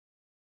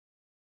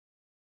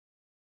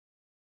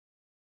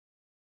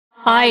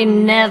I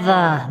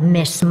never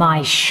miss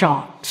my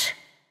shot.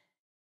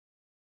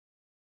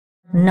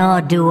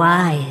 Nor do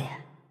I.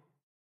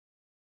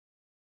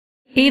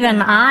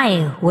 Even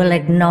I will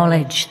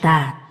acknowledge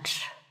that.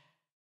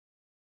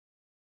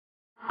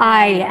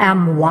 I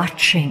am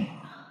watching.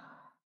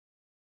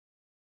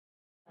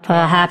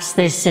 Perhaps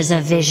this is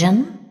a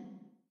vision?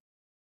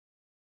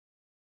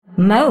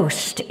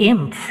 Most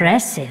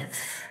impressive.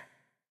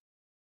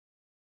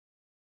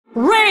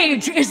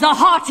 Rage is the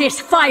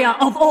hottest fire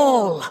of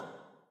all!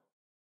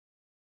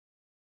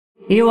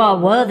 You are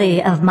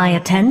worthy of my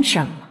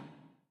attention.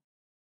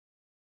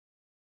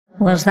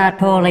 Was that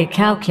poorly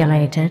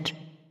calculated?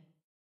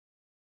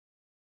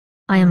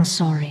 I am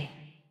sorry.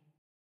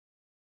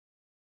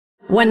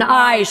 When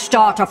I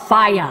start a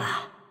fire,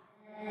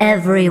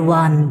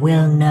 everyone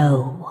will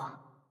know.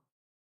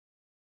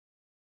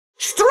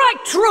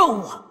 Strike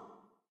true!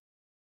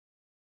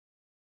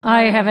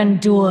 I have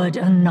endured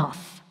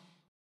enough.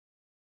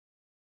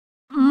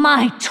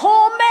 My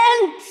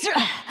torment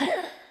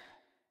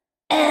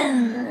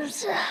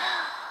ends.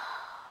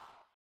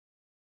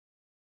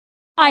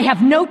 I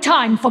have no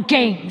time for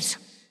games.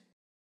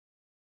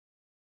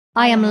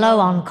 I am low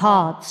on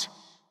cards.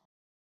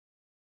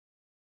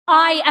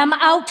 I am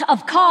out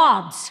of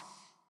cards.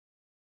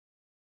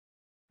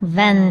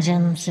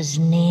 Vengeance is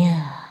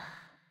near.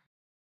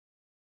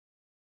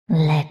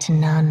 Let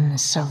none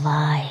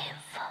survive.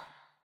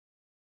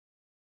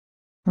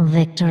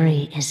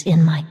 Victory is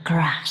in my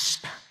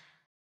grasp.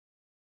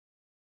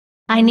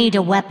 I need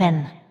a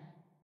weapon.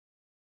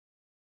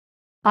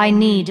 I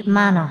need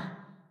mana.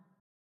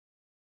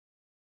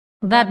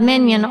 That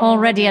minion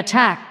already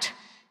attacked.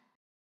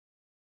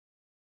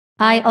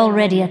 I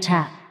already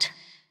attacked.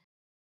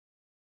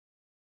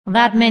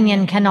 That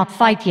minion cannot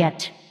fight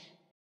yet.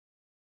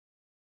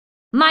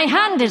 My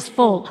hand is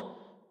full.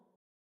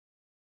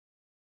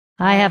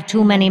 I have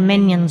too many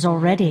minions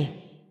already.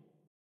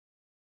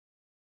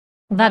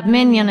 That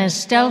minion is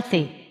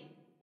stealthy.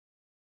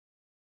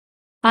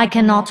 I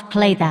cannot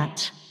play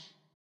that.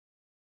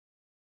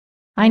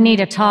 I need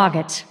a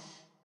target.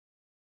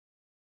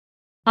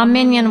 A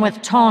minion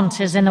with taunt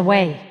is in the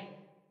way.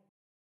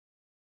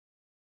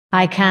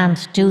 I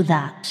can't do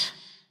that.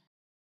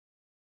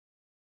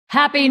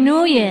 Happy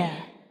New Year!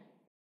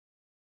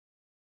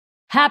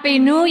 Happy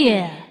New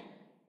Year!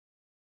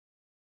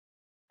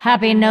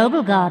 Happy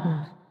Noble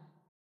Garden!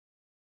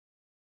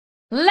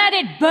 Let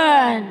it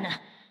burn!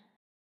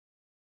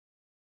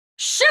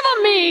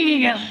 Shiver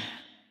me!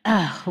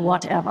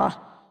 Whatever.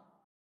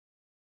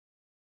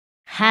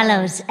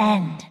 Hallows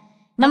End,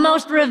 the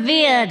most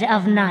revered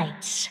of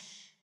nights.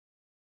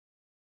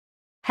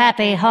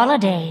 Happy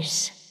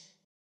holidays.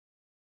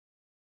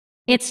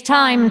 It's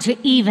time to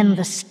even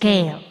the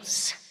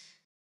scales.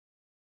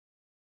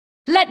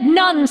 Let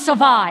none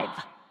survive.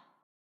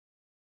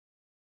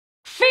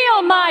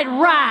 Feel my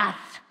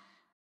wrath.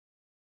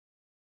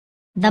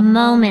 The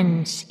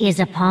moment is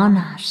upon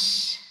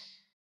us.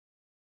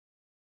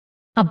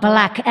 A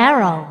black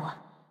arrow.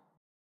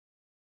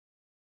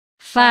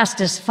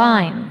 Fast is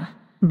fine,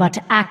 but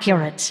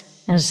accurate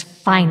is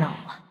final.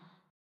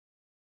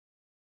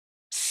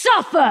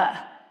 Suffer!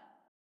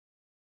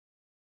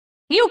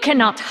 You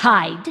cannot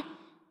hide.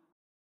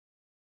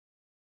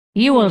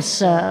 You will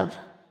serve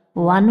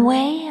one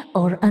way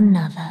or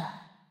another.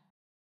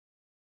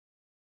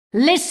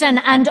 Listen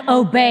and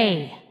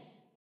obey.